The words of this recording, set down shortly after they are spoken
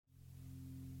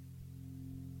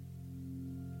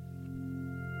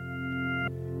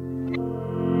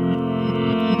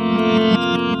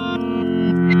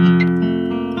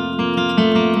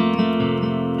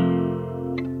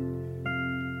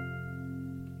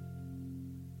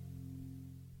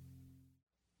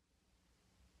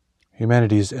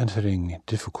Humanity is entering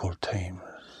difficult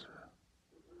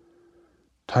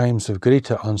times of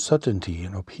greater uncertainty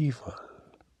and upheaval,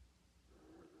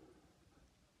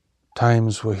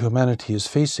 times where humanity is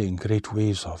facing great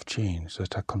waves of change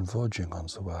that are converging on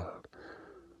the world.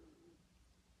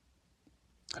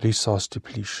 Resource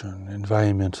depletion,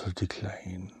 environmental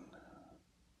decline,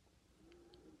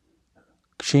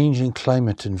 changing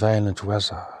climate and violent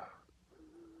weather,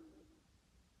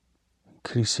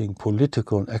 increasing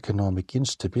political and economic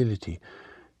instability,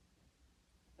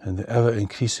 and the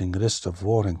ever-increasing risk of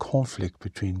war and conflict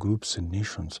between groups and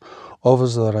nations over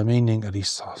the remaining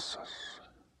resources.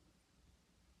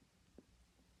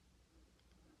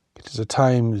 It is a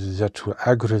time that will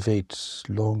aggravate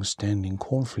long-standing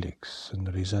conflicts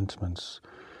and resentments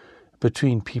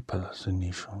between peoples and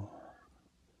nations.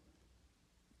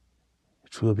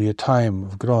 It will be a time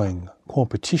of growing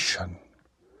competition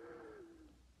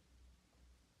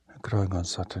and growing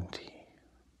uncertainty.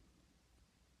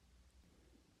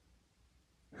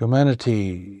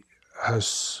 Humanity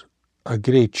has a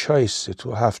great choice it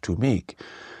will have to make,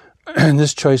 and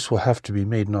this choice will have to be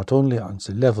made not only on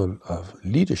the level of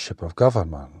leadership of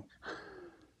government,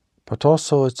 but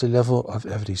also at the level of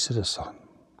every citizen.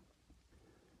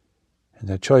 And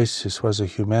the choice is whether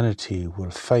humanity will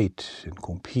fight and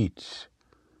compete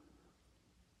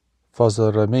for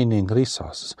the remaining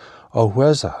resources, or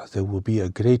whether there will be a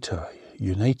greater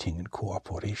uniting and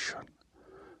cooperation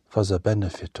for the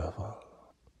benefit of all.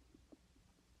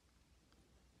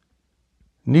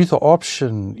 Neither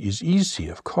option is easy,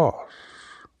 of course,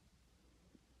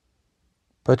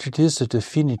 but it is a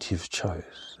definitive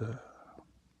choice.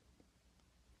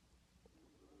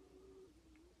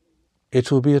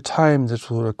 It will be a time that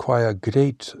will require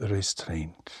great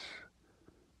restraint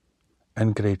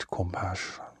and great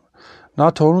compassion,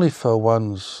 not only for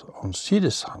one's own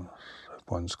citizens,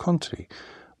 one's country,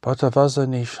 but of other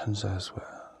nations as well.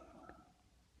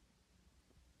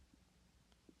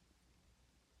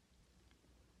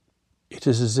 It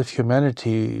is as if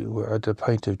humanity were at the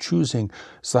point of choosing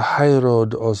the high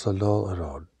road or the low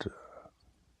road,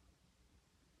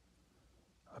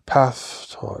 a path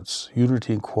towards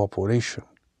unity and cooperation,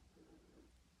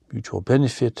 mutual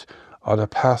benefit, or a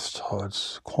path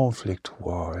towards conflict,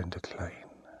 war, and decline.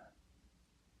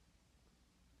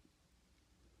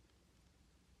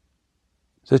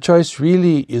 The choice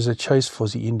really is a choice for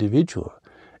the individual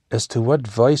as to what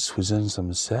voice within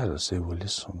themselves they will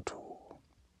listen to.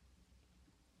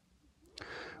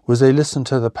 Will they listen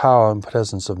to the power and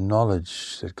presence of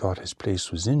knowledge that God has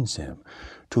placed within them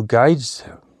to guide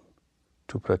them,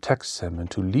 to protect them, and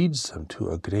to lead them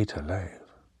to a greater life?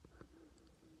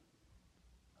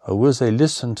 Or will they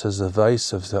listen to the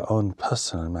voice of their own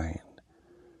personal mind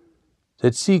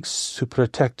that seeks to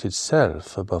protect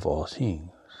itself above all things,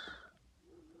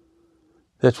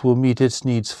 that will meet its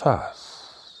needs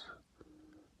first,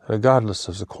 regardless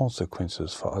of the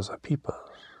consequences for other people?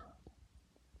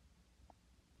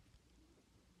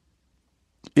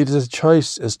 It is a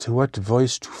choice as to what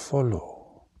voice to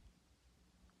follow,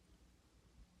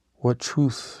 what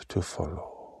truth to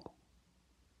follow.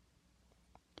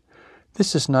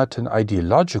 This is not an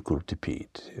ideological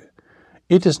debate.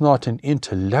 It is not an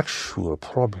intellectual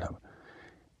problem.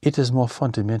 It is more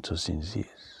fundamental than this.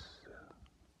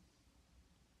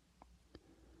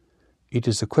 It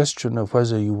is a question of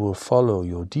whether you will follow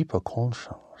your deeper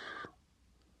conscience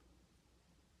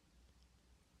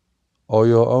or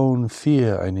your own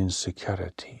fear and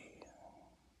insecurity.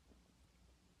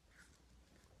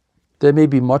 There may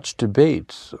be much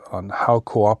debate on how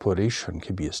cooperation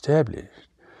can be established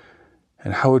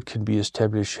and how it can be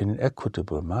established in an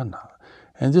equitable manner,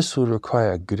 and this will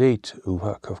require great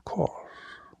work, of course.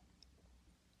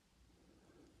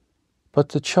 But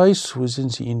the choice within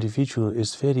the individual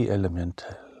is very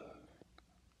elemental.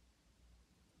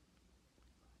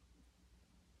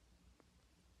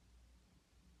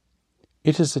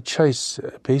 It is a choice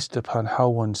based upon how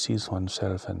one sees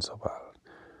oneself and the world,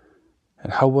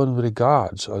 and how one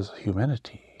regards other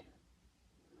humanity.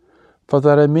 For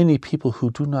there are many people who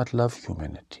do not love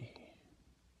humanity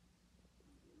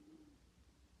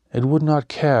and would not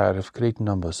care if great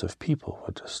numbers of people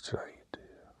were destroyed,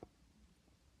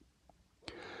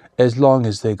 as long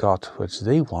as they got what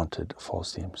they wanted for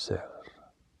themselves.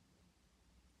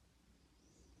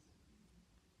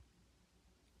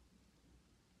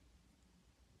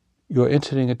 You are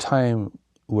entering a time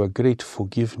where great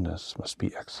forgiveness must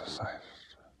be exercised,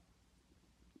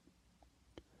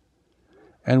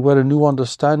 and where a new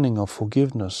understanding of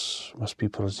forgiveness must be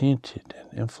presented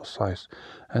and emphasized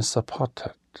and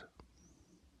supported.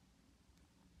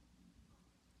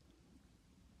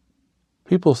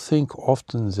 People think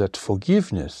often that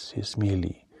forgiveness is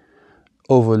merely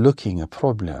overlooking a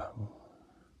problem,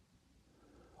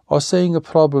 or saying a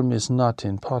problem is not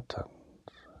important,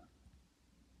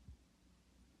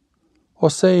 or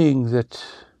saying that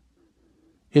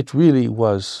it really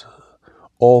was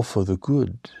all for the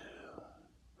good,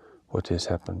 what has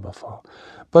happened before.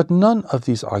 But none of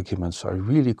these arguments are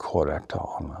really correct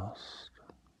or honest.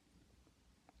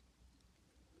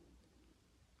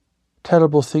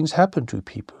 Terrible things happen to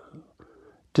people.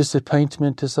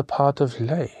 Disappointment is a part of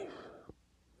life.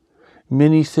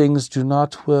 Many things do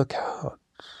not work out.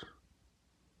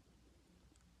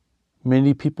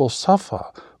 Many people suffer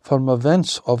from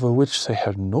events over which they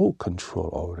have no control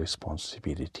or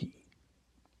responsibility.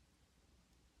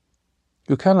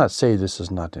 You cannot say this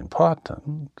is not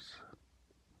important.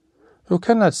 You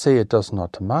cannot say it does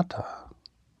not matter.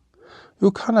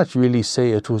 You cannot really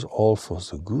say it was all for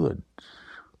the good.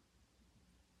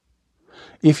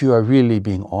 If you are really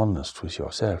being honest with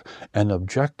yourself and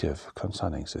objective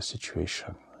concerning the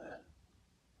situation.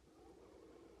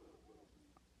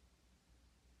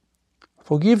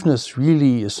 Forgiveness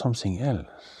really is something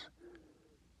else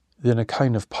than a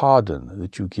kind of pardon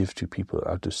that you give to people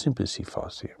out of sympathy for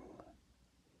them.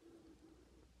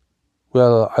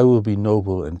 Well, I will be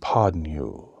noble and pardon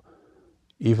you,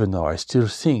 even though I still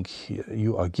think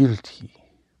you are guilty.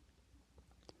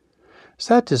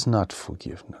 That is not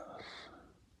forgiveness.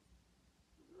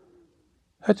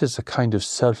 That is a kind of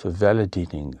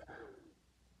self-validating,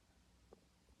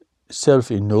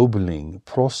 self-ennobling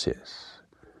process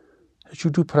that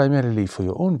you do primarily for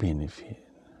your own benefit.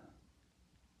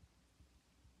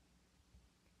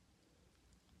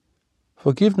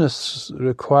 Forgiveness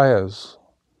requires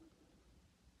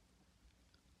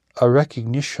a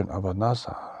recognition of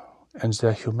another and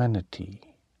their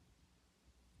humanity.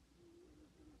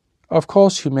 Of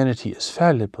course, humanity is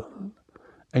fallible,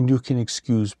 and you can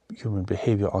excuse human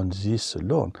behavior on this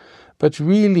alone, but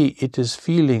really it is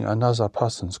feeling another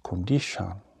person's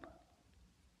condition.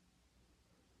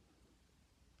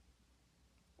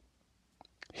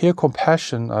 Here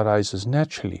compassion arises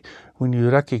naturally when you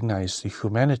recognize the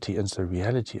humanity and the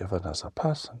reality of another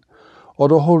person,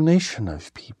 or a whole nation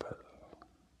of people.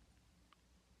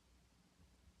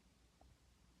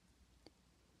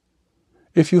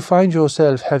 If you find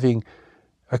yourself having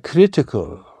a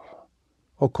critical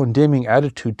or condemning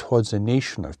attitude towards a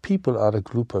nation of people or a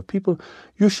group of people,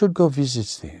 you should go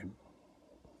visit them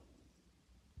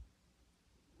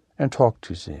and talk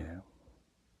to them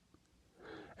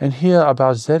and hear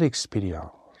about their experience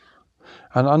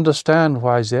and understand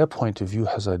why their point of view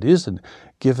has arisen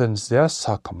given their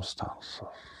circumstances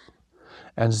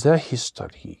and their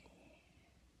history.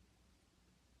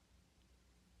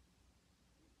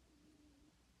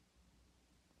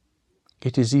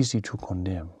 It is easy to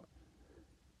condemn,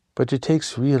 but it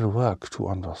takes real work to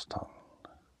understand.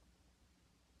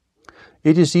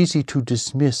 It is easy to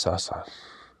dismiss others,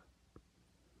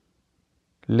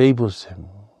 label them,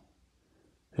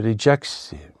 reject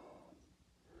them,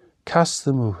 cast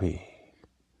them away,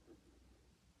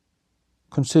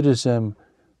 consider them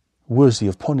worthy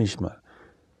of punishment.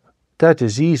 That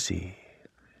is easy.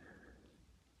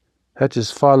 That is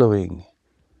following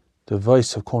the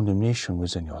voice of condemnation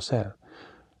within yourself.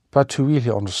 But to really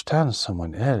understand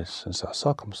someone else and their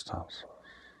circumstances,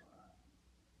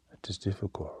 it is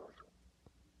difficult.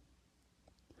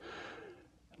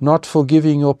 Not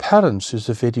forgiving your parents is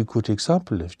a very good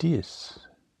example of this.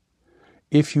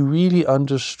 If you really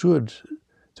understood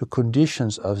the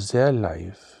conditions of their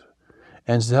life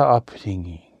and their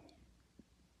upbringing,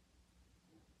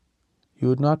 you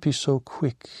would not be so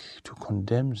quick to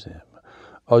condemn them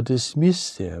or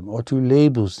dismiss them or to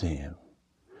label them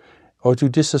or to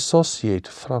disassociate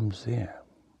from them.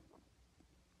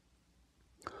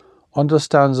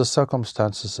 Understand the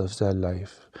circumstances of their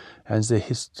life and their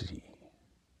history.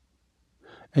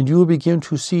 And you will begin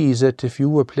to see that if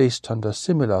you were placed under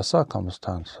similar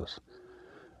circumstances,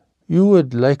 you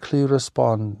would likely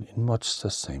respond in much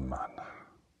the same manner.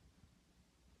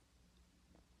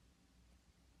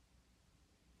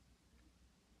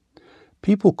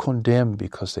 People condemn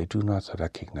because they do not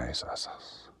recognize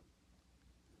others.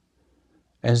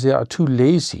 And they are too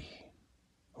lazy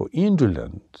or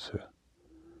indolent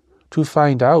to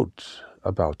find out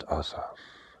about others.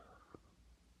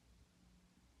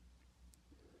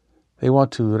 They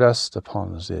want to rest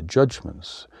upon their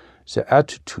judgments, their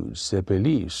attitudes, their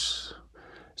beliefs.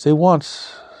 They want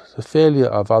the failure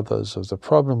of others, or the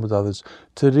problem with others,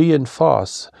 to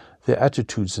reinforce their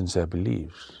attitudes and their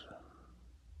beliefs.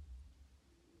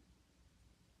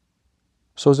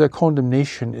 So their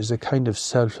condemnation is a kind of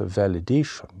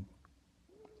self-validation.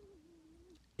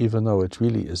 even though it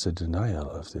really is a denial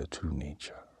of their true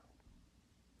nature.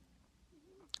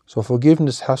 So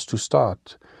forgiveness has to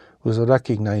start with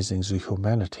recognizing the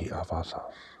humanity of others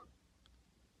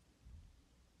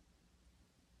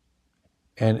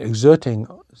and exerting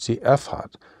the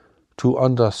effort to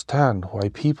understand why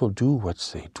people do what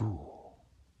they do.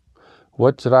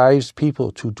 What drives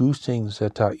people to do things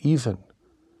that are even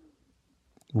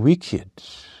wicked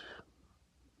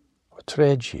or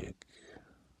tragic?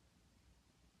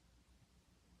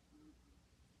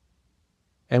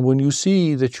 And when you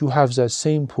see that you have that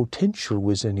same potential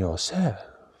within yourself,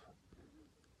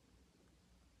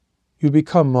 you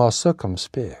become more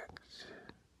circumspect.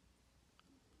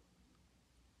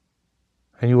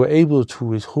 And you are able to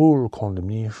withhold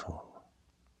condemnation.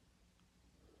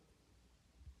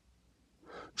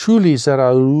 Truly, there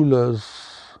are rulers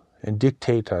and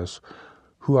dictators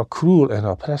who are cruel and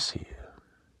oppressive.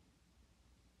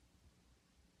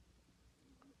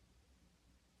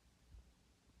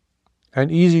 And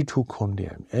easy to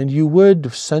condemn. And you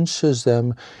would censure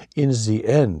them in the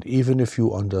end, even if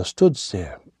you understood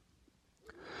them.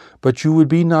 But you would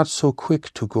be not so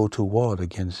quick to go to war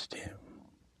against them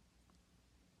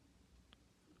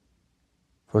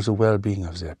for the well-being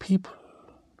of their people.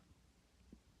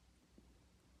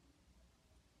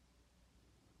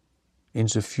 In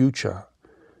the future,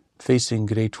 facing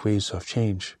great waves of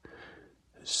change,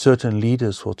 certain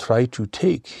leaders will try to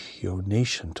take your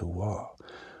nation to war,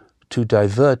 to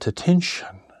divert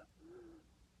attention,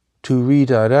 to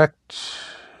redirect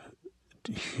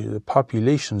the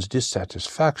population's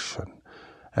dissatisfaction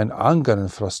and anger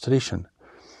and frustration.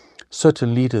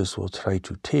 Certain leaders will try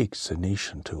to take the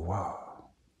nation to war.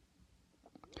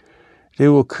 They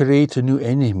will create a new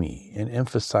enemy and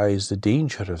emphasize the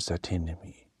danger of that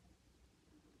enemy.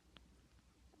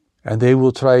 And they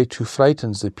will try to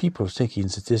frighten the people, thinking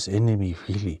that this enemy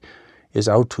really is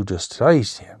out to destroy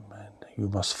them. You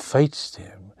must fight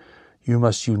them. You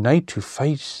must unite to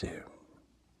fight them.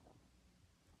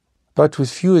 But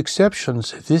with few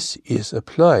exceptions, this is a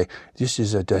ploy. This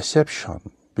is a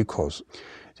deception, because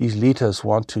these leaders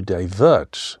want to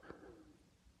divert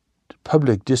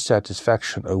public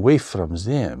dissatisfaction away from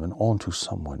them and onto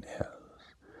someone else,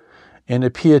 and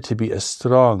appear to be a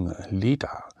strong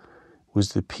leader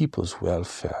with the people's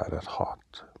welfare at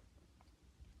heart.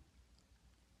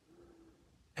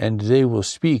 And they will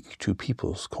speak to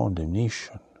people's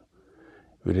condemnation,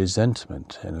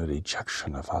 resentment, and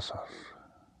rejection of others.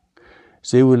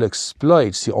 They will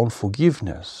exploit the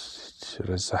unforgiveness that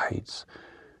resides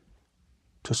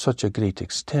to such a great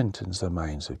extent in the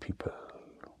minds of people.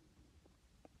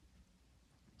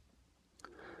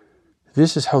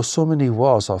 This is how so many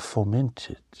wars are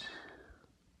fomented.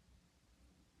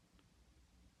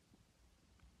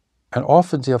 And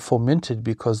often they are fomented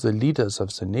because the leaders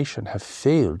of the nation have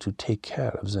failed to take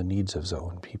care of the needs of their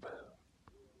own people,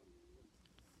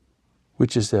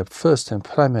 which is their first and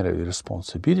primary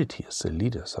responsibility as the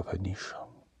leaders of a nation.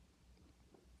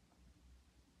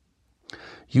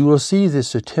 You will see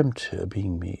this attempt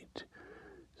being made.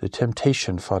 The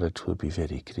temptation for it will be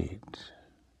very great.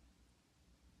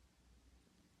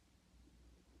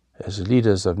 As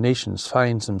leaders of nations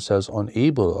find themselves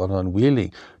unable or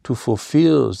unwilling to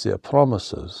fulfill their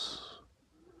promises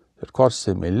that got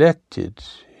them elected,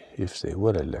 if they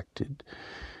were elected,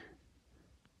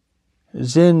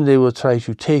 then they will try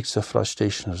to take the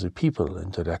frustration of the people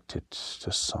and direct it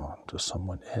to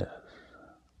someone else.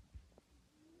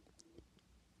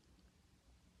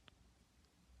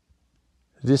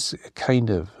 This kind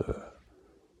of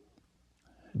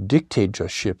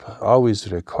dictatorship always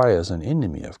requires an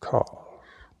enemy, of course.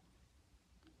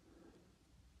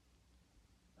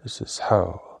 This is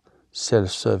how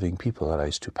self-serving people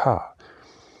rise to power,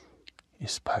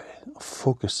 is by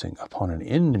focusing upon an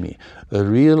enemy, a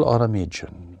real or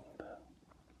imagined.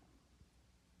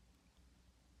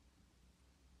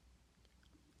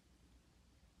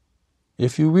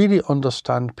 If you really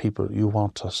understand people, you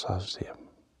want to serve them.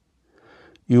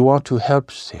 You want to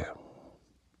help them.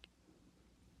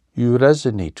 You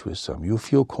resonate with them. You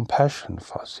feel compassion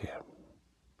for them.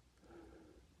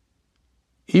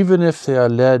 Even if they are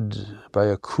led by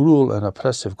a cruel and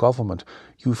oppressive government,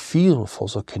 you feel for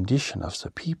the condition of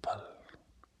the people.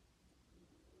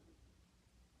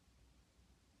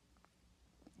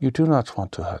 You do not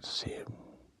want to hurt them.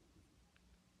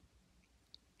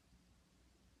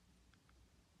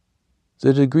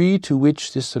 The degree to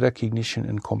which this recognition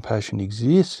and compassion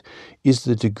exists is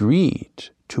the degree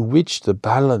to which the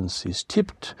balance is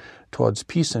tipped towards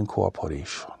peace and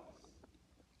cooperation.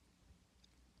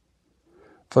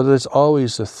 For there is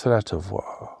always a threat of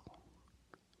war.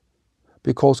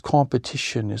 because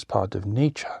competition is part of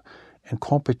nature, and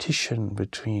competition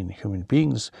between human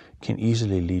beings can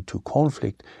easily lead to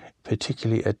conflict,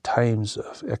 particularly at times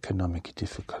of economic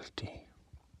difficulty.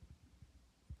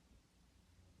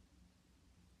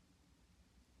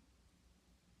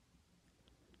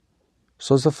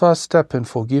 So the first step in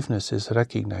forgiveness is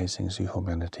recognizing the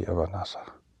humanity of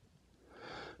another,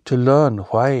 to learn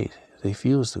why they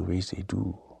feel the way they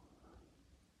do.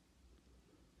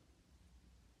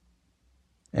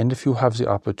 And if you have the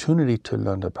opportunity to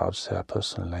learn about their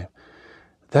personal life,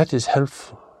 that is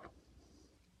helpful.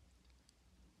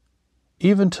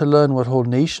 Even to learn what whole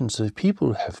nations of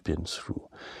people have been through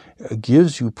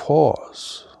gives you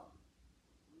pause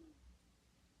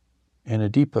and a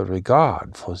deeper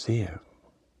regard for them.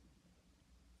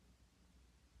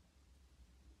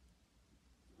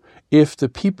 If the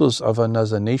peoples of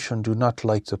another nation do not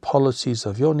like the policies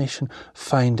of your nation,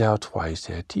 find out why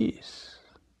that is.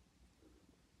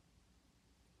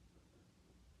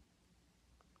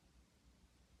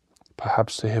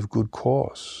 Perhaps they have good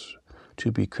cause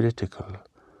to be critical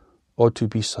or to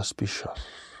be suspicious.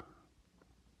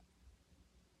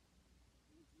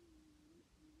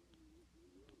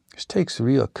 This takes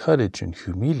real courage and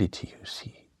humility, you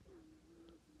see.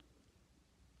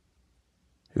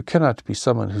 You cannot be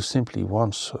someone who simply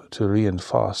wants to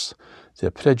reinforce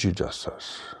their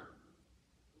prejudices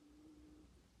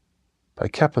by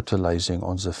capitalizing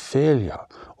on the failure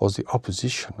or the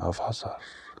opposition of others.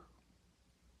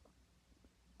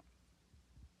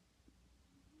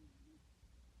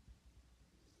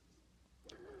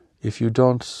 If you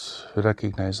don't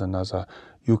recognize another,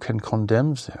 you can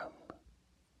condemn them.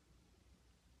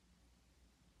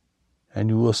 And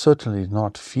you will certainly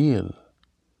not feel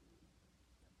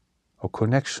a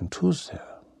connection to them.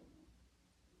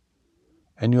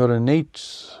 And your innate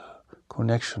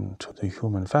connection to the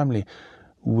human family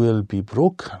will be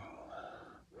broken.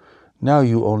 Now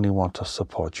you only want to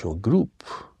support your group,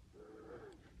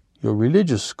 your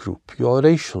religious group, your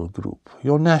racial group,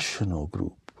 your national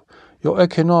group, your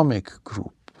economic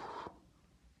group.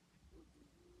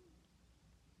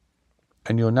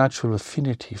 And your natural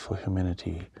affinity for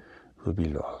humanity will be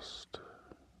lost.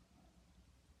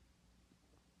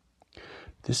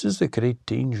 This is the great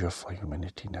danger for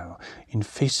humanity now in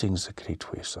facing the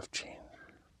great waves of change.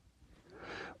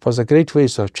 For the great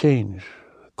waves of change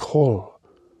call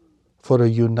for a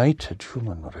united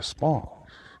human response.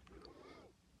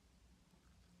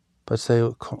 But they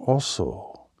can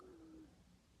also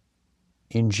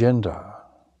engender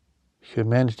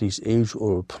humanity's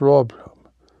age-old problem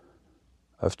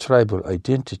of tribal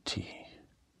identity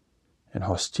and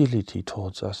hostility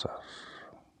towards others.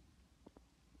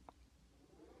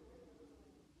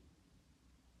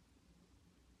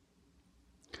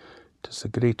 It is a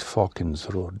great fork in the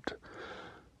road.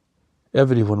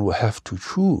 Everyone will have to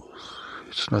choose.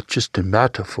 It's not just a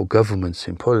matter for governments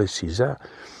and policies.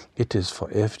 It is for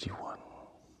everyone.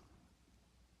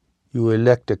 You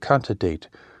elect a candidate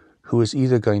who is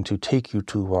either going to take you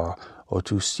to war or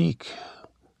to seek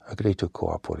a greater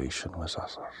cooperation with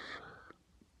others.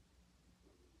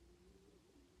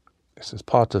 This is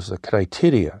part of the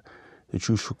criteria that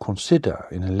you should consider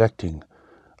in electing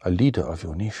a leader of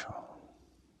your nation.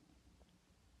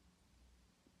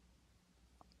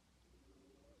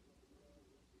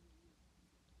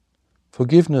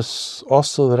 Forgiveness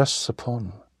also rests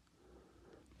upon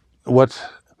what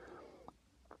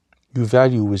you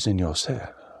value within yourself.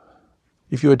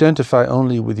 If you identify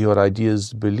only with your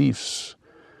ideas, beliefs,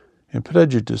 and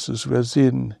prejudices, well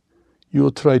then you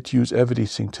will try to use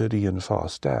everything to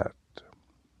reinforce that.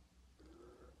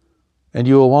 And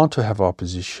you will want to have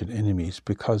opposition enemies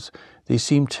because they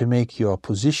seem to make your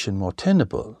position more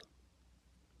tenable,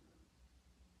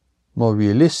 more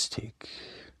realistic,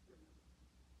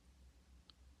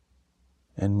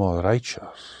 and more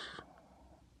righteous.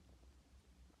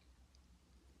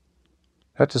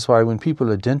 That is why when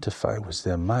people identify with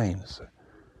their minds,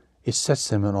 it sets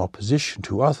them in opposition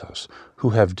to others who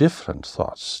have different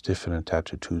thoughts, different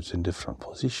attitudes, and different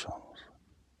positions.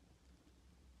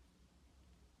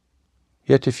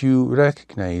 Yet if you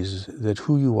recognize that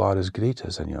who you are is greater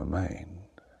than your mind,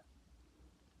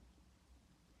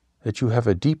 that you have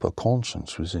a deeper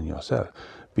conscience within yourself,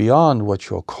 beyond what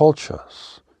your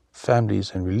cultures,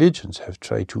 families, and religions have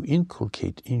tried to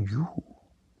inculcate in you,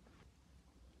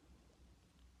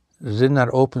 then that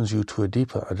opens you to a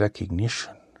deeper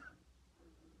recognition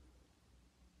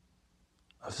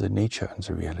of the nature and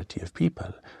the reality of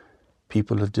people.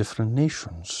 People of different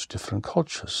nations, different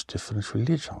cultures, different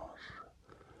religions.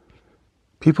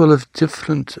 People of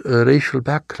different racial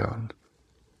background.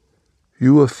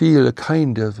 You will feel a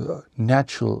kind of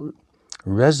natural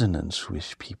resonance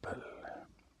with people.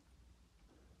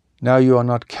 Now you are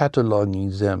not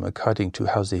cataloging them according to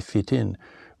how they fit in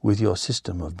with your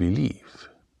system of belief.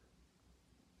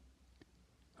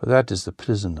 For that is the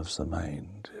prison of the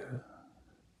mind.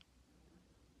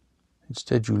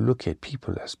 Instead, you look at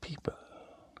people as people.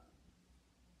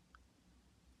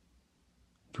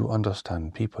 You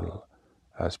understand people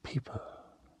as people.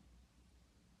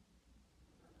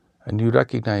 And you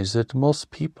recognize that most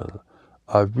people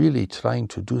are really trying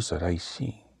to do the right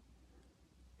thing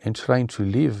and trying to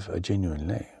live a genuine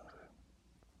life.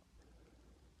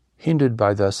 Hindered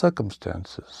by their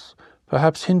circumstances,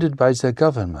 perhaps hindered by their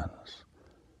governments,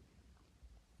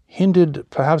 hindered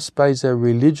perhaps by their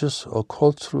religious or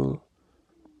cultural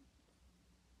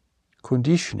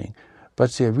conditioning,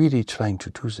 but they're really trying to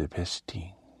do the best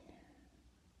thing.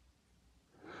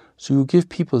 So you give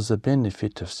people the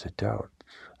benefit of the doubt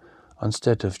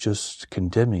instead of just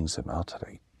condemning them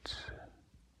outright.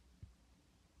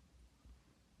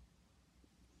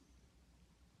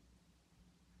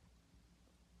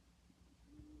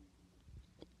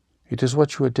 It is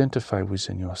what you identify with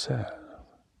in yourself.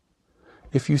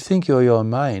 If you think you're your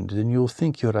mind, then you'll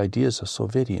think your ideas are so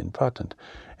very important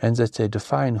and that they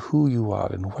define who you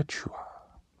are and what you are.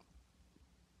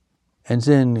 And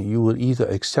then you will either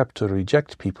accept or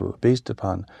reject people based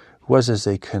upon whether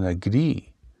they can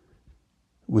agree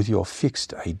with your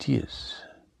fixed ideas.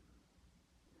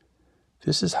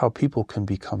 This is how people can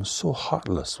become so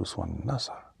heartless with one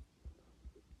another.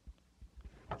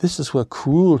 This is where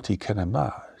cruelty can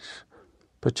emerge,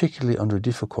 particularly under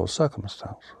difficult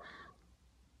circumstances.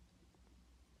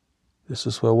 This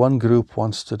is where one group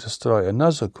wants to destroy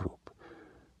another group,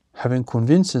 having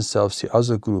convinced themselves the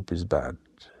other group is bad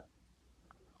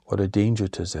or a danger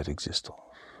to their existence.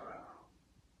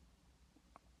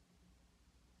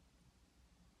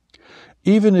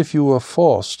 Even if you were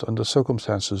forced under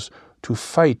circumstances to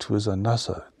fight with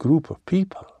another group of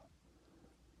people,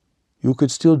 you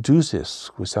could still do this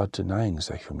without denying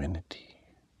their humanity.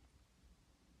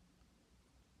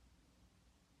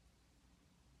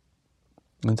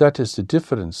 And that is the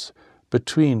difference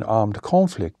between armed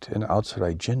conflict and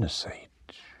outright genocide.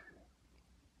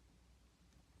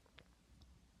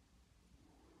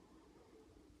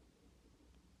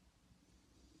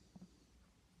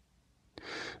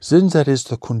 Then there is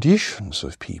the conditions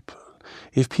of people.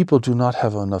 If people do not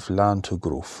have enough land to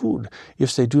grow food,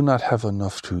 if they do not have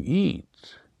enough to eat,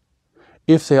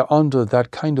 if they are under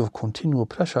that kind of continual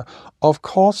pressure, of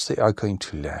course they are going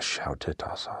to lash out at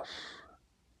others.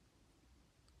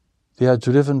 They are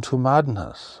driven to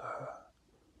madness.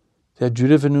 They are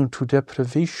driven into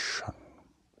deprivation.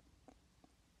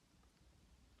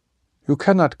 You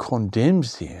cannot condemn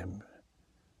them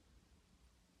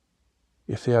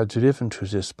if they are driven to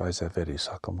this by their very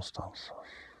circumstances.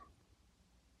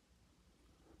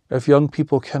 If young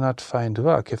people cannot find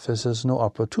work, if there's no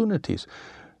opportunities,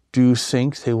 do you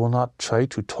think they will not try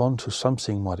to turn to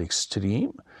something more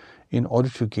extreme in order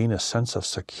to gain a sense of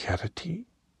security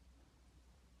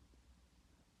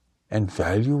and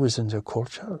value within their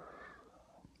culture?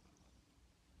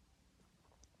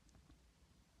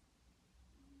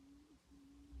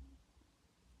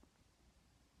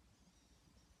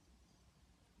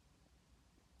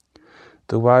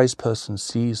 The wise person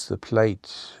sees the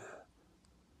plight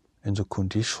and the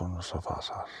conditions of others.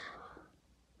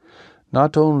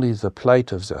 Not only the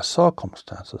plight of their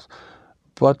circumstances,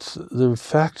 but the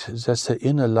fact that their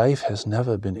inner life has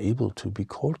never been able to be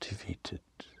cultivated.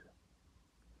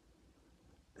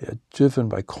 They are driven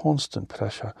by constant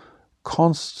pressure,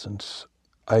 constant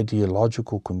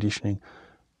ideological conditioning,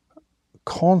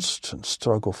 constant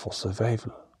struggle for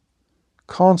survival,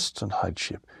 constant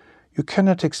hardship. You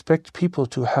cannot expect people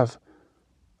to have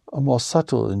a more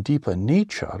subtle and deeper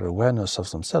nature or awareness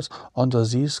of themselves under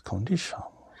these conditions.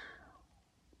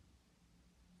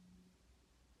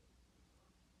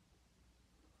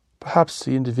 Perhaps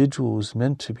the individual is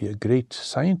meant to be a great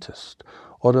scientist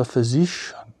or a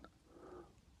physician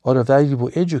or a valuable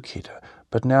educator,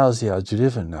 but now they are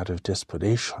driven out of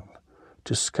desperation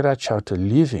to scratch out a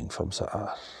living from the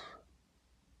earth.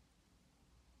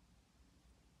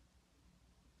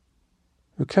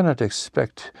 You cannot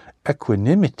expect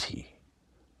equanimity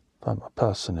from a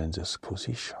person in this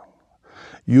position.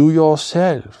 You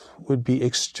yourself would be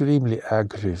extremely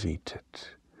aggravated,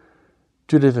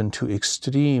 driven to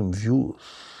extreme views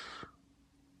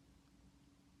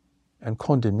and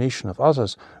condemnation of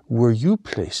others were you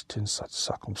placed in such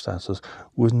circumstances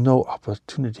with no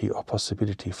opportunity or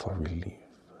possibility for relief.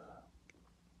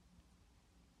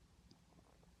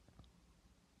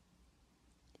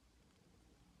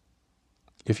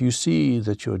 if you see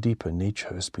that your deeper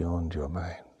nature is beyond your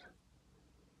mind,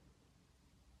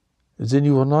 then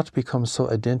you will not become so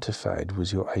identified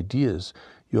with your ideas,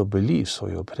 your beliefs, or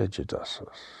your prejudices.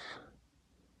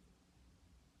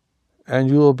 And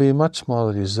you will be much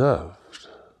more reserved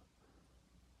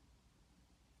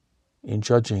in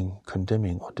judging,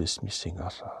 condemning, or dismissing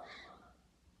others.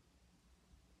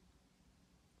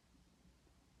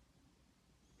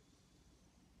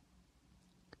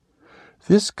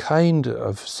 This kind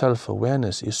of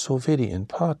self-awareness is so very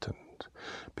important,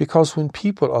 because when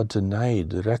people are denied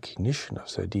the recognition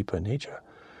of their deeper nature,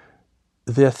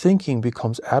 their thinking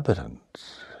becomes aberrant.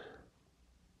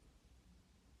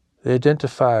 They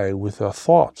identify with their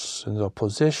thoughts and their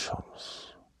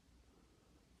possessions,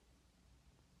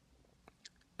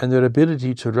 and their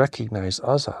ability to recognize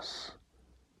others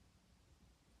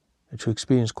and to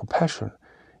experience compassion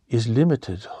is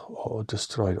limited or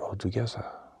destroyed altogether.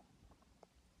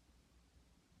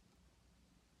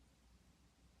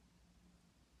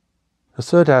 The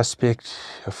third aspect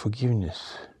of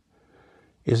forgiveness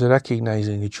is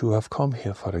recognizing that you have come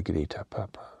here for a greater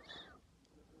purpose,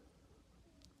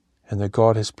 and that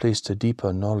God has placed a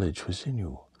deeper knowledge within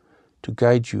you to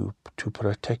guide you, to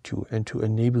protect you, and to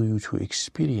enable you to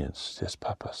experience this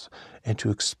purpose and to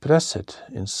express it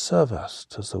in service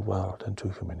to the world and to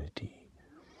humanity.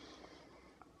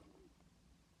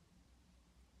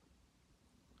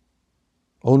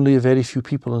 Only a very few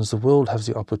people in the world have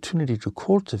the opportunity to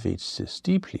cultivate this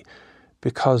deeply,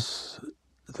 because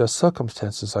their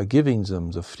circumstances are giving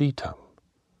them the freedom,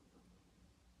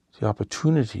 the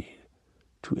opportunity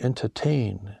to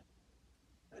entertain,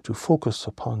 to focus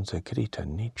upon their greater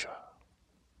nature.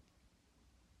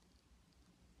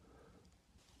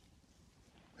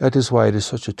 That is why it is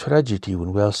such a tragedy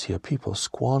when wealthier people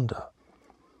squander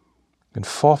and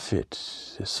forfeit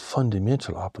this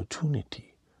fundamental opportunity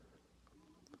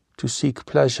to seek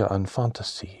pleasure and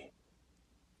fantasy,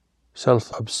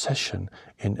 self-obsession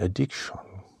and addiction.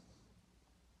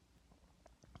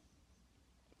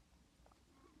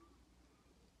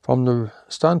 From the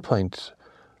standpoint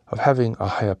of having a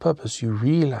higher purpose, you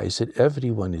realize that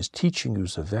everyone is teaching you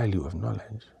the value of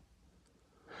knowledge.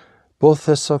 Both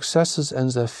their successes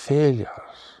and their failures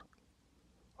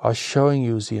are showing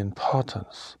you the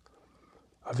importance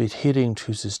of adhering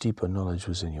to this deeper knowledge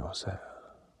within yourself.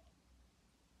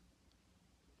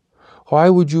 Why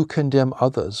would you condemn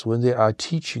others when they are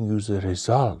teaching you the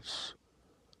results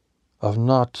of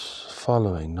not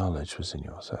following knowledge within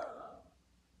yourself?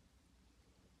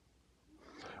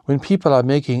 When people are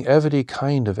making every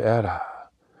kind of error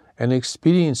and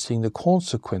experiencing the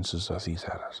consequences of these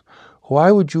errors,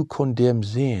 why would you condemn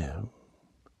them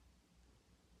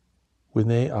when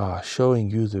they are showing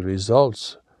you the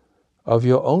results of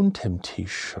your own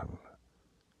temptation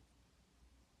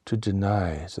to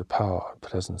deny the power,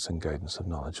 presence, and guidance of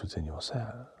knowledge within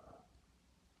yourself?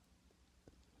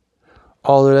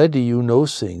 Already you know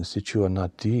things that you are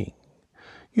not doing.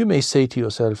 You may say to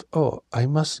yourself, oh, I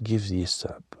must give this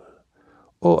up.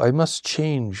 Oh, I must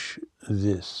change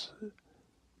this.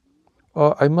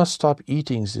 Or I must stop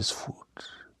eating this food.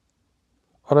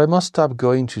 Or I must stop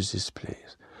going to this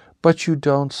place. But you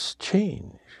don't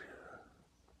change.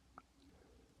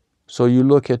 So you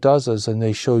look at others and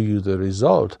they show you the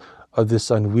result of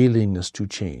this unwillingness to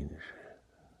change.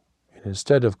 And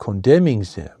instead of condemning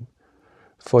them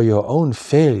for your own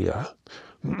failure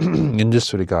in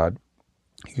this regard,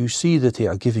 you see that they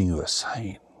are giving you a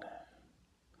sign.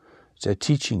 They're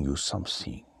teaching you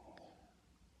something.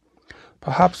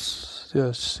 Perhaps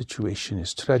their situation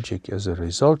is tragic as a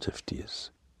result of this,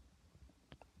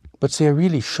 but they're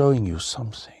really showing you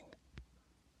something.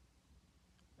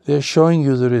 They're showing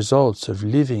you the results of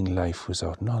living life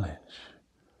without knowledge,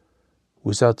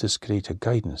 without this greater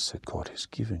guidance that God has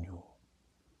given you.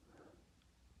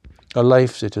 A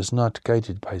life that is not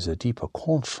guided by the deeper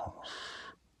conscience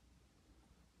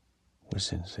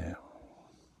within them.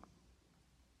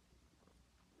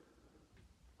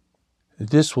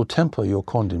 This will temper your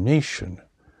condemnation.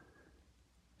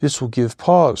 This will give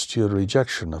pause to your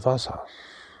rejection of others.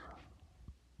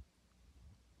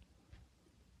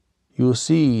 You will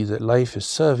see that life is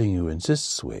serving you in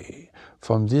this way,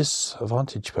 from this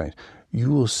vantage point.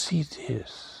 You will see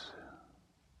this.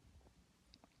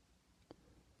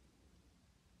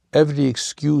 Every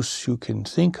excuse you can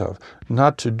think of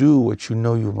not to do what you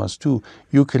know you must do,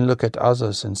 you can look at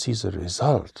others and see the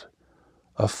result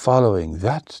of following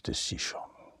that decision.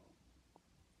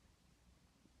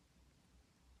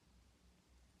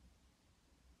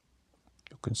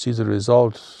 You can see the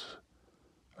result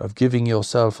of giving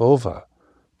yourself over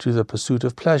to the pursuit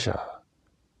of pleasure,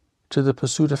 to the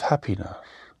pursuit of happiness,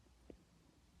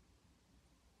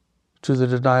 to the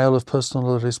denial of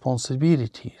personal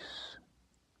responsibilities.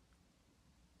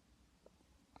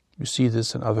 You see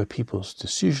this in other people's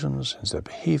decisions, in their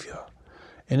behavior,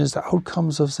 and in the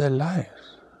outcomes of their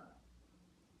lives.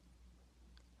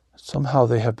 Somehow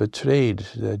they have betrayed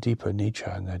their deeper nature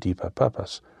and their deeper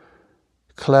purpose,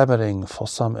 clamoring for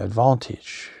some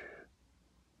advantage,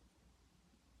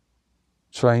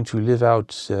 trying to live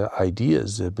out their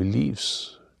ideas, their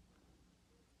beliefs,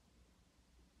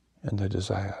 and their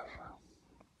desire.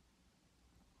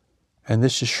 And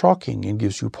this is shocking and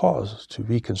gives you pause to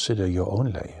reconsider your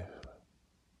own life.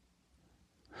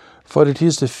 For it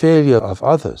is the failure of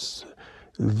others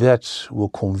that will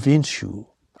convince you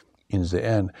in the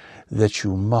end that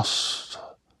you must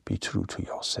be true to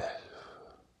yourself.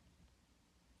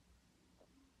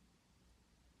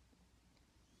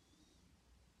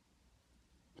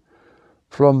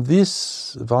 From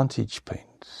this vantage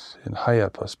point and higher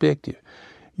perspective,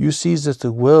 you see that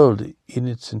the world in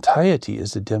its entirety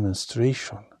is a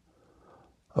demonstration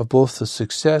of both the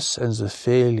success and the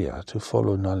failure to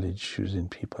follow knowledge within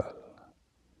people,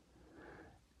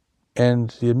 and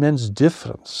the immense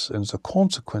difference and the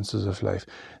consequences of life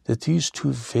that these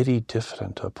two very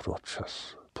different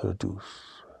approaches produce.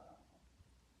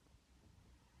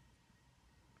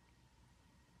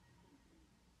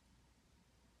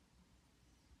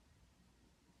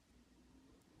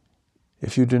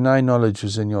 If you deny knowledge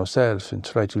within yourself and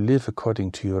try to live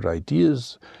according to your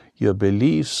ideas, your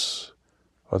beliefs,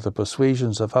 or the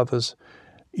persuasions of others,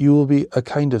 you will be a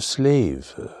kind of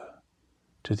slave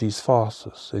to these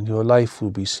forces, and your life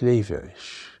will be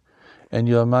slavish, and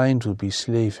your mind will be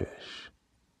slavish.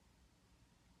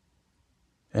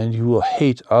 And you will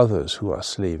hate others who are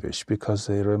slavish because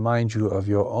they remind you of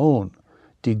your own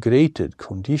degraded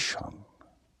condition.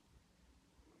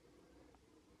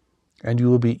 And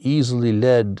you will be easily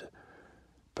led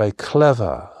by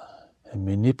clever and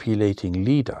manipulating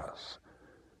leaders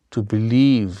to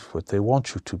believe what they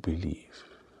want you to believe,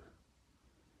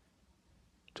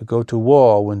 to go to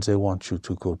war when they want you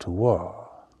to go to war,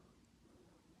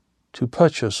 to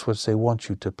purchase what they want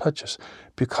you to purchase,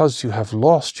 because you have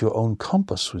lost your own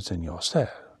compass within yourself.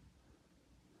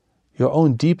 Your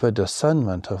own deeper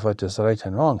discernment of what is right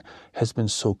and wrong has been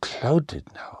so clouded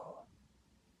now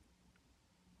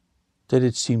that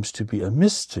it seems to be a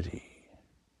mystery,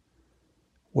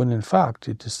 when in fact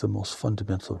it is the most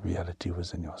fundamental reality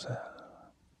within yourself.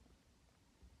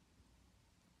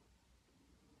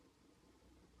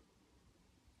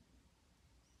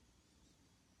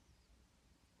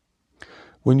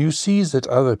 When you see that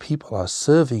other people are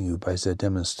serving you by their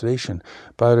demonstration,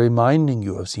 by reminding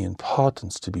you of the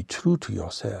importance to be true to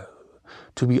yourself,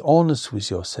 to be honest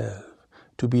with yourself,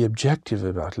 to be objective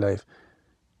about life,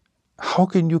 how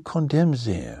can you condemn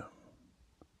them?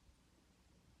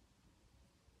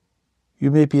 You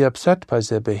may be upset by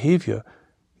their behavior.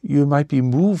 You might be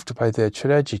moved by their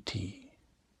tragedy.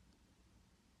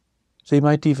 They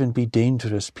might even be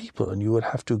dangerous people, and you would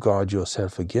have to guard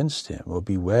yourself against them or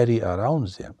be wary around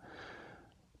them.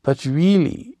 But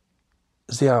really,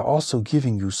 they are also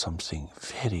giving you something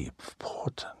very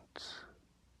important.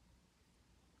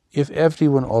 If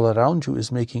everyone all around you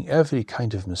is making every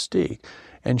kind of mistake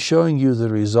and showing you the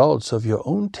results of your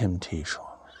own temptations,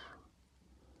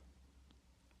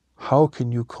 how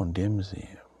can you condemn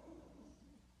them?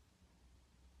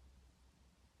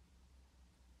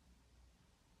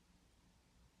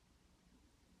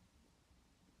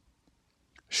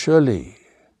 Surely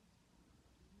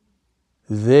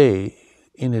they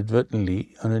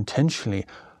inadvertently, unintentionally,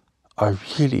 are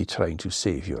really trying to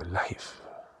save your life.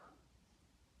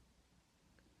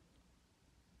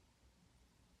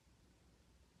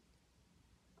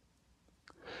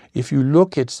 If you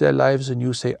look at their lives and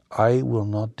you say, I will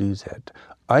not do that,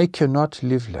 I cannot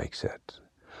live like that,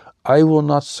 I will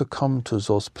not succumb to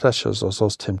those pressures or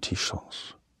those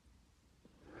temptations,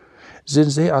 then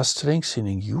they are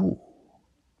strengthening you.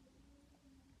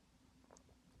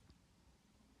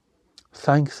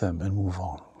 Thank them and move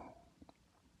on.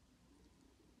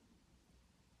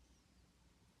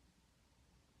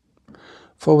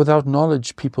 For without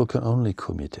knowledge, people can only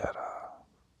commit error.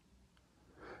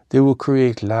 They will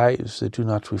create lives that do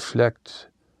not reflect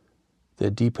their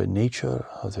deeper nature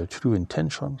or their true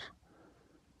intentions.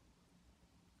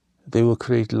 They will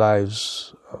create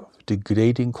lives of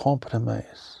degrading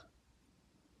compromise,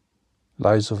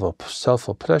 lives of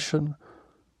self-oppression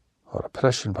or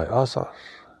oppression by others.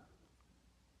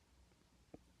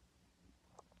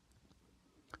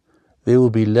 They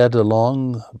will be led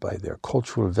along by their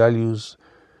cultural values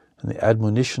and the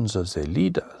admonitions of their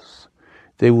leaders.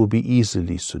 They will be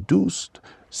easily seduced.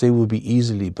 They will be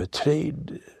easily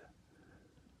betrayed.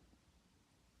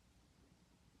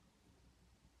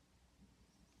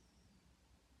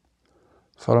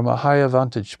 from a higher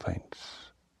vantage point,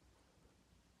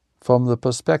 from the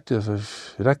perspective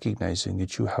of recognizing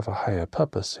that you have a higher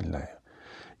purpose in life,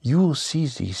 you will see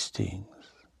these things.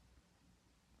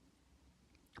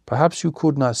 Perhaps you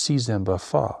could not see them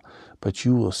before, but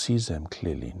you will see them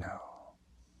clearly now.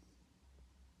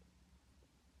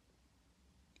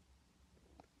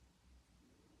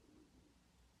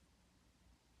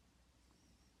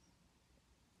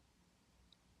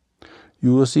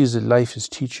 You will see that life is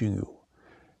teaching you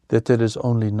that there is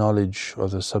only knowledge or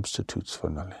the substitutes for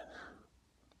knowledge.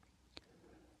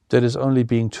 There is only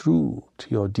being true to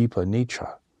your deeper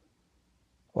nature,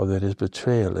 or there is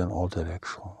betrayal in all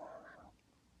directions.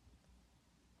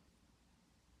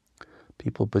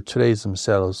 People betray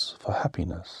themselves for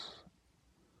happiness,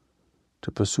 to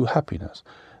pursue happiness.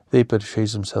 They betray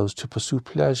themselves to pursue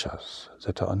pleasures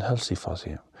that are unhealthy for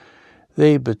them.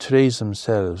 They betray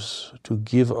themselves to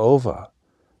give over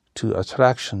to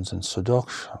attractions and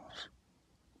seductions.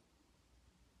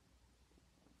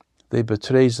 They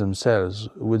betray themselves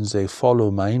when they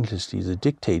follow mindlessly the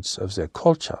dictates of their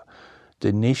culture,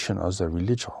 their nation, or their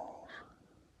religion.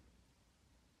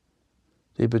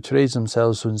 They betray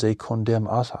themselves when they condemn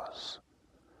others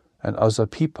and other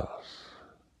peoples,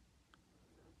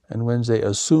 and when they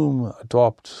assume,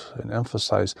 adopt, and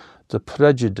emphasize the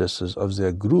prejudices of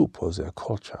their group or their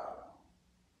culture.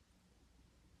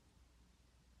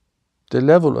 The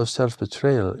level of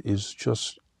self-betrayal is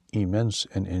just immense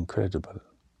and incredible.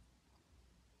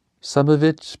 Some of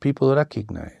it people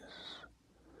recognize,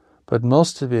 but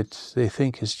most of it they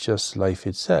think is just life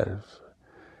itself.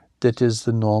 That is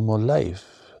the normal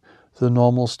life, the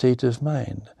normal state of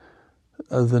mind,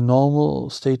 the normal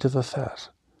state of affairs,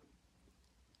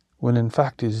 when in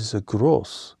fact it is a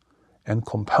gross and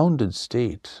compounded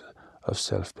state of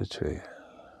self-betrayal.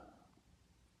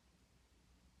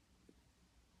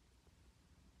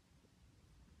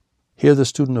 Here the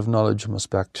student of knowledge must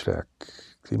backtrack.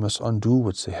 They must undo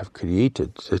what they have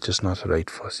created that is not right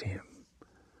for them.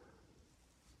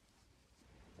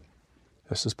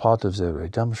 This is part of their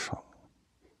redemption.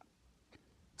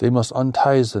 They must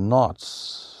untie the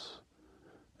knots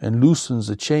and loosen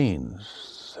the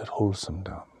chains that hold them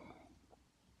down.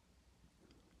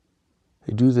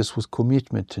 They do this with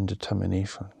commitment and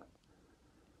determination,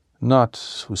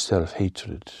 not with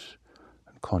self-hatred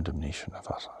and condemnation of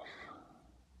others.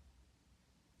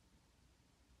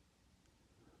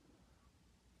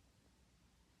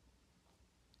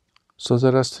 So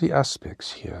there are three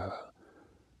aspects here.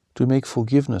 To make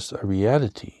forgiveness a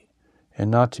reality and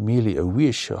not merely a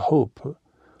wish, a hope,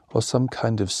 or some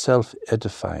kind of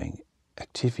self-edifying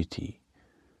activity.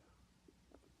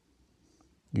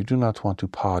 You do not want to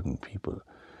pardon people.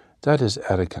 That is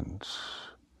arrogant,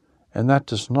 and that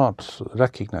does not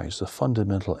recognize the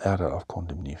fundamental error of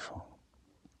condemnation.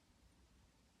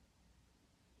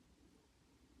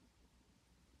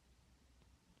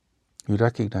 You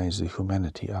recognize the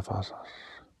humanity of others.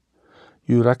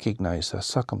 You recognize their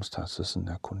circumstances and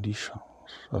their conditions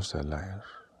of their lives,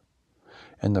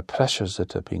 and the pressures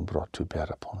that are being brought to bear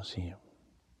upon them.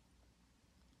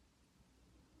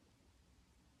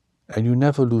 And you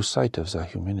never lose sight of their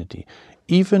humanity.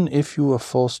 Even if you are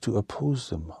forced to oppose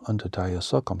them under dire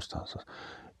circumstances,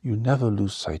 you never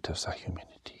lose sight of their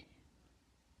humanity.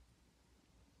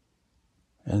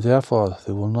 And therefore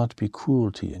there will not be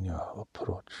cruelty in your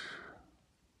approach.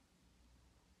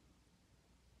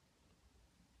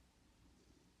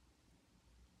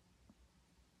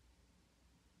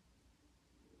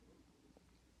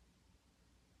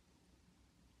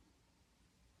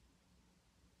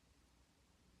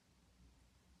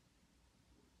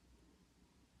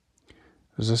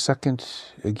 The second,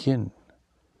 again,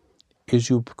 is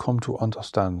you come to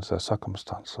understand their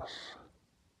circumstances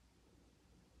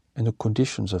and the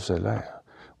conditions of their life,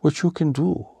 which you can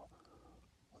do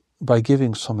by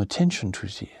giving some attention to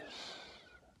these,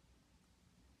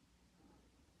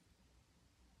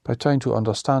 by trying to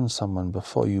understand someone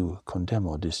before you condemn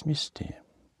or dismiss them.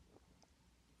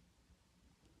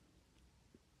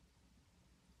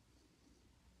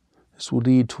 This will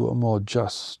lead to a more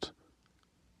just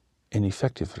and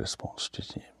effective response to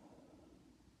them.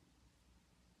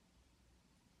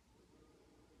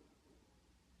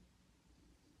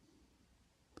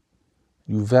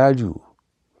 You value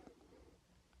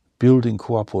building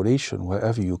cooperation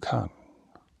wherever you can.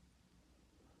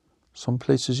 Some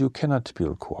places you cannot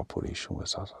build cooperation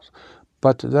with others,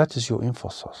 but that is your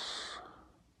emphasis,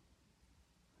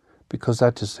 because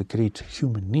that is the great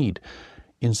human need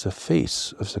in the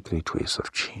face of the great ways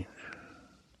of change.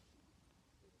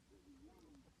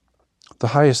 The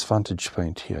highest vantage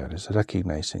point here is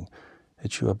recognizing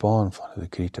that you are born for the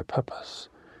greater purpose,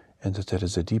 and that there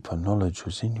is a deeper knowledge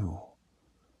within you,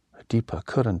 a deeper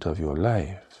current of your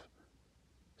life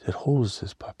that holds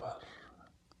this purpose.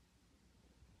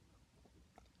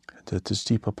 That this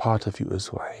deeper part of you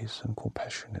is wise and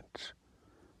compassionate,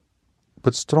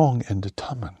 but strong and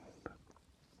determined.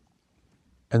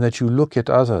 And that you look at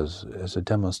others as a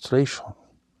demonstration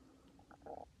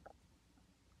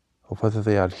of whether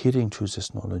they are adhering to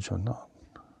this knowledge or not.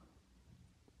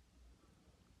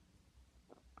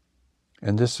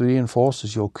 And this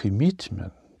reinforces your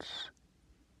commitment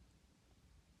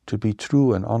to be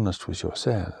true and honest with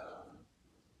yourself.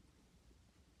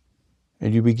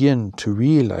 And you begin to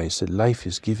realize that life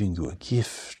is giving you a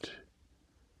gift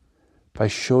by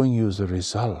showing you the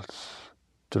results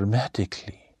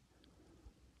dramatically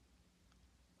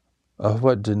of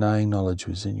what denying knowledge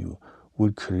within you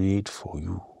would create for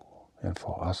you and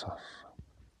for others.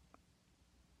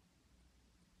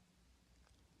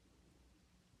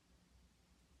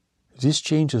 This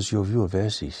changes your view of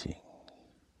everything.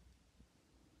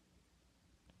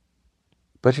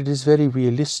 But it is very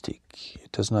realistic.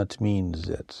 It does not mean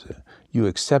that you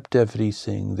accept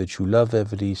everything, that you love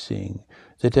everything,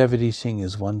 that everything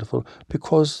is wonderful,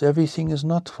 because everything is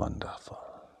not wonderful.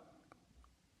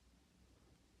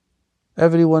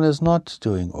 Everyone is not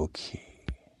doing okay.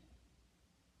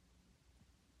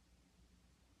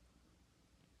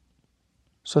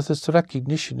 So this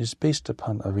recognition is based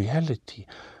upon a reality,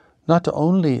 not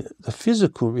only the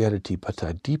physical reality, but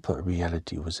a deeper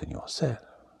reality within yourself.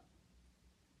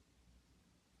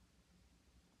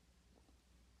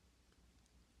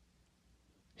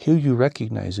 Here you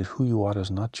recognize that who you are is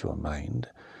not your mind,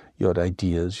 your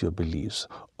ideas, your beliefs.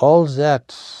 All that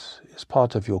is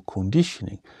part of your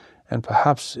conditioning, and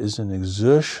perhaps is an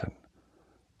exertion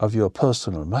of your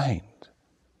personal mind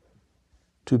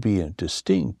to be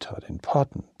distinct or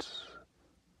important.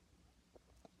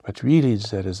 But really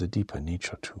there is a deeper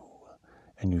nature too,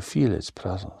 and you feel its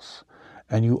presence,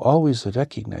 and you always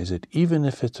recognize it, even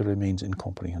if it remains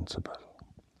incomprehensible.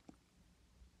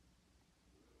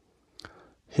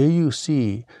 Here you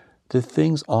see that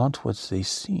things aren't what they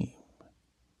seem,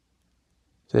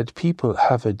 that people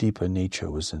have a deeper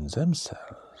nature within themselves.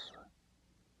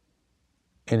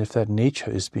 And if that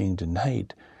nature is being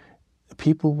denied,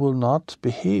 people will not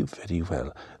behave very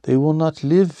well. They will not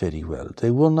live very well.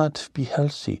 They will not be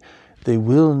healthy. They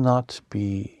will not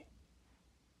be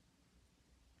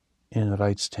in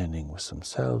right standing with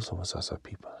themselves or with other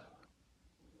people.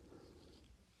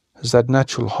 As that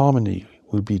natural harmony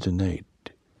will be denied.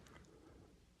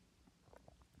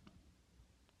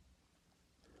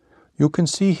 You can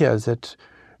see here that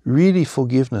really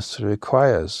forgiveness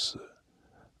requires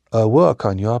a work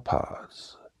on your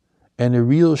part and a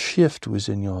real shift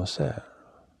within yourself.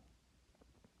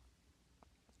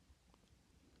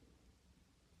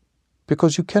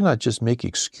 Because you cannot just make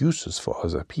excuses for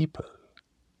other people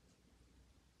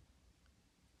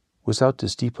without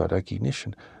this deeper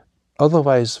recognition.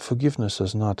 Otherwise, forgiveness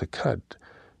has not occurred.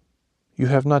 You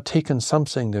have not taken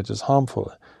something that is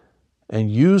harmful and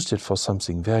used it for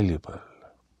something valuable.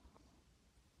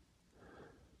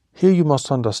 Here you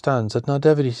must understand that not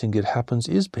everything that happens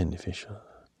is beneficial.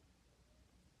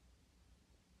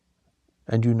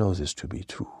 And you know this to be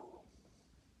true.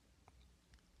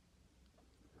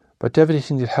 But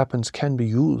everything that happens can be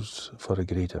used for a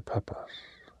greater purpose,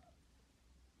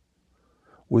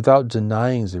 without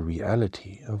denying the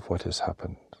reality of what has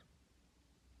happened.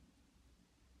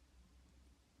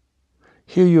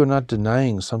 Here you are not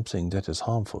denying something that is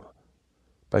harmful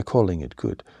by calling it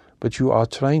good, but you are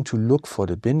trying to look for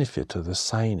the benefit of the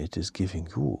sign it is giving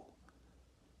you,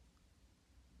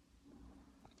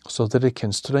 so that it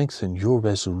can strengthen your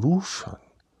resolution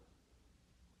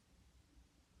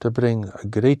to bring a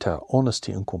greater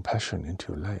honesty and compassion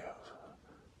into your life.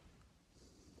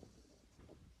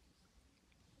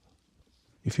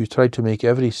 If you try to make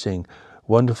everything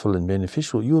wonderful and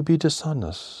beneficial, you will be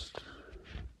dishonest.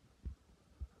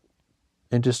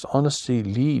 And dishonesty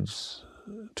leads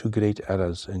to great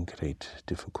errors and great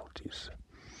difficulties.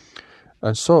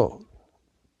 And so,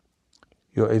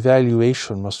 your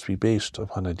evaluation must be based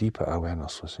upon a deeper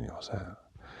awareness within yourself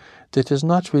that is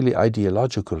not really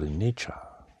ideological in nature.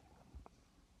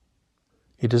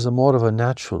 It is more of a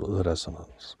natural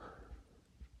resonance.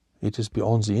 It is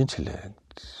beyond the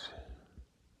intellect.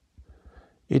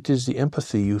 It is the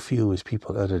empathy you feel with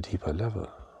people at a deeper level.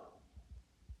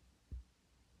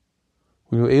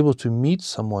 When you're able to meet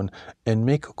someone and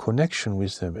make a connection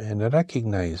with them and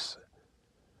recognize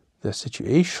their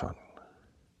situation,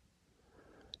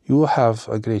 you will have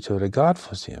a greater regard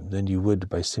for them than you would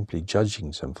by simply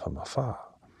judging them from afar.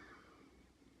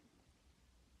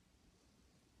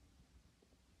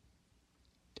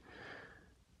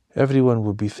 everyone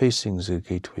will be facing the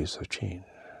great waves of change.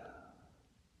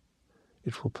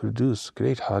 It will produce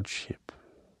great hardship.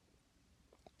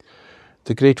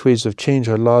 The great waves of change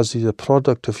are largely the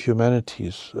product of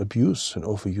humanity's abuse and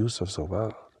overuse of the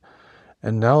world.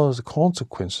 And now the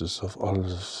consequences of all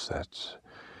of that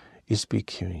is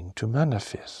beginning to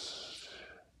manifest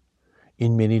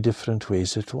in many different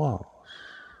ways at once.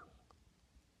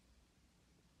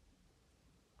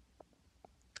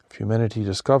 If humanity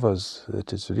discovers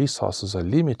that its resources are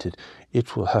limited,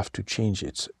 it will have to change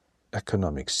its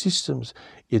economic systems,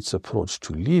 its approach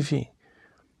to living,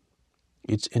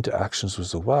 its interactions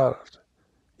with the world,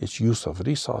 its use of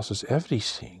resources,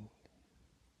 everything.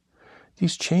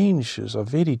 These changes are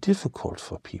very difficult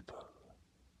for people.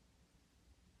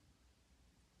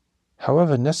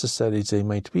 However necessary they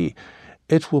might be,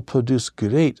 it will produce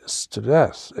great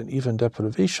stress and even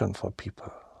deprivation for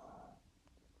people.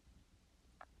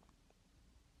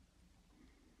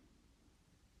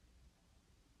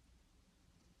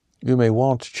 You may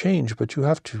want change, but you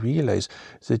have to realize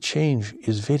that change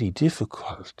is very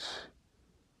difficult.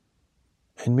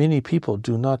 And many people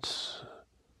do not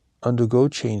undergo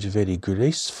change very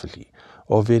gracefully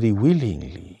or very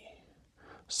willingly.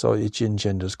 So it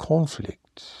engenders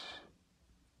conflict.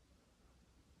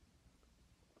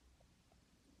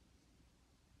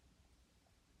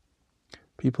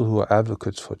 People who are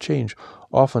advocates for change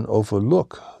often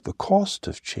overlook the cost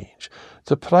of change,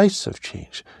 the price of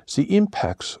change, the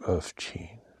impacts of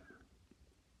change.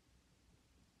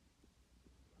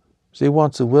 They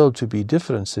want the world to be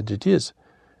different than it is,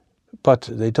 but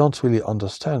they don't really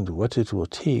understand what it will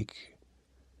take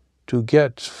to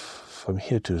get from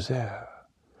here to there,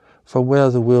 from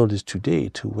where the world is today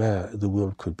to where the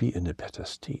world could be in a better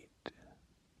state.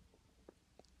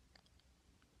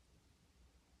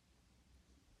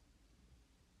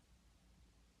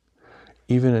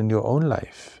 Even in your own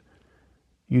life,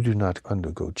 you do not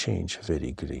undergo change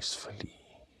very gracefully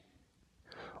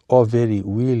or very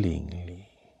willingly.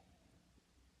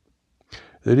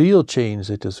 The real change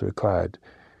that is required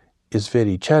is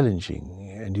very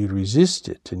challenging, and you resist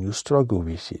it, and you struggle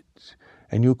with it,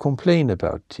 and you complain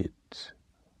about it,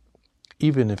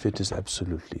 even if it is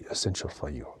absolutely essential for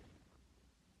you.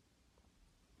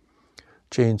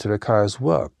 Change requires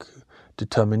work,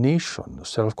 determination,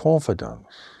 self-confidence,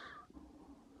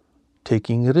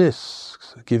 taking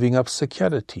risks, giving up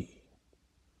security.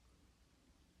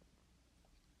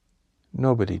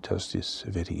 Nobody does this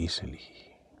very easily.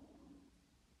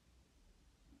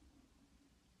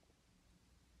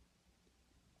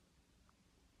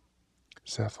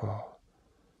 Therefore,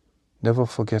 never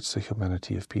forget the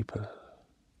humanity of people.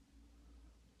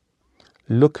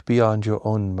 Look beyond your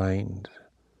own mind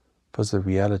for the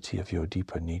reality of your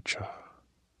deeper nature.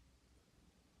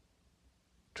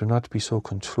 Do not be so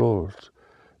controlled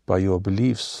by your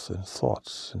beliefs and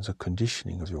thoughts and the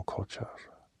conditioning of your culture.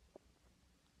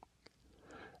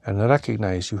 And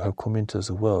recognize you have come into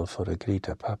the world for a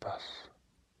greater purpose,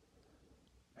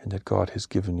 and that God has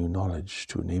given you knowledge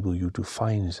to enable you to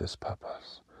find this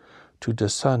purpose, to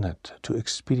discern it, to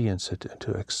experience it, and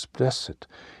to express it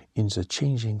in the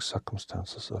changing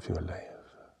circumstances of your life.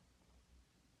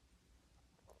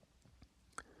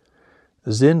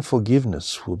 Then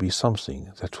forgiveness will be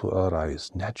something that will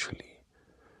arise naturally,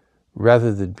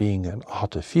 rather than being an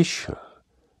artificial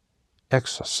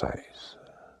exercise.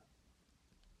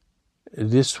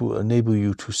 This will enable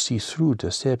you to see through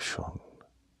deception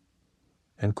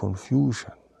and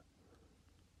confusion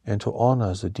and to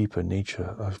honor the deeper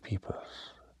nature of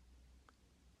peoples.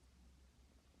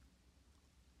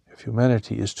 If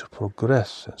humanity is to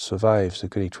progress and survive the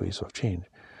great ways of change,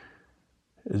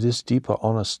 this deeper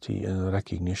honesty and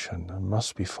recognition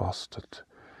must be fostered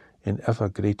in ever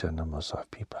greater numbers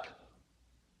of people.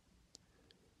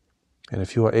 And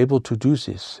if you are able to do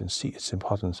this and see its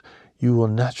importance, you will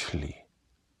naturally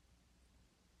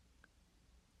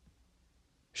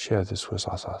share this with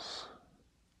others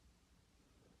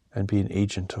and be an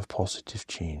agent of positive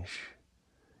change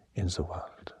in the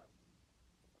world.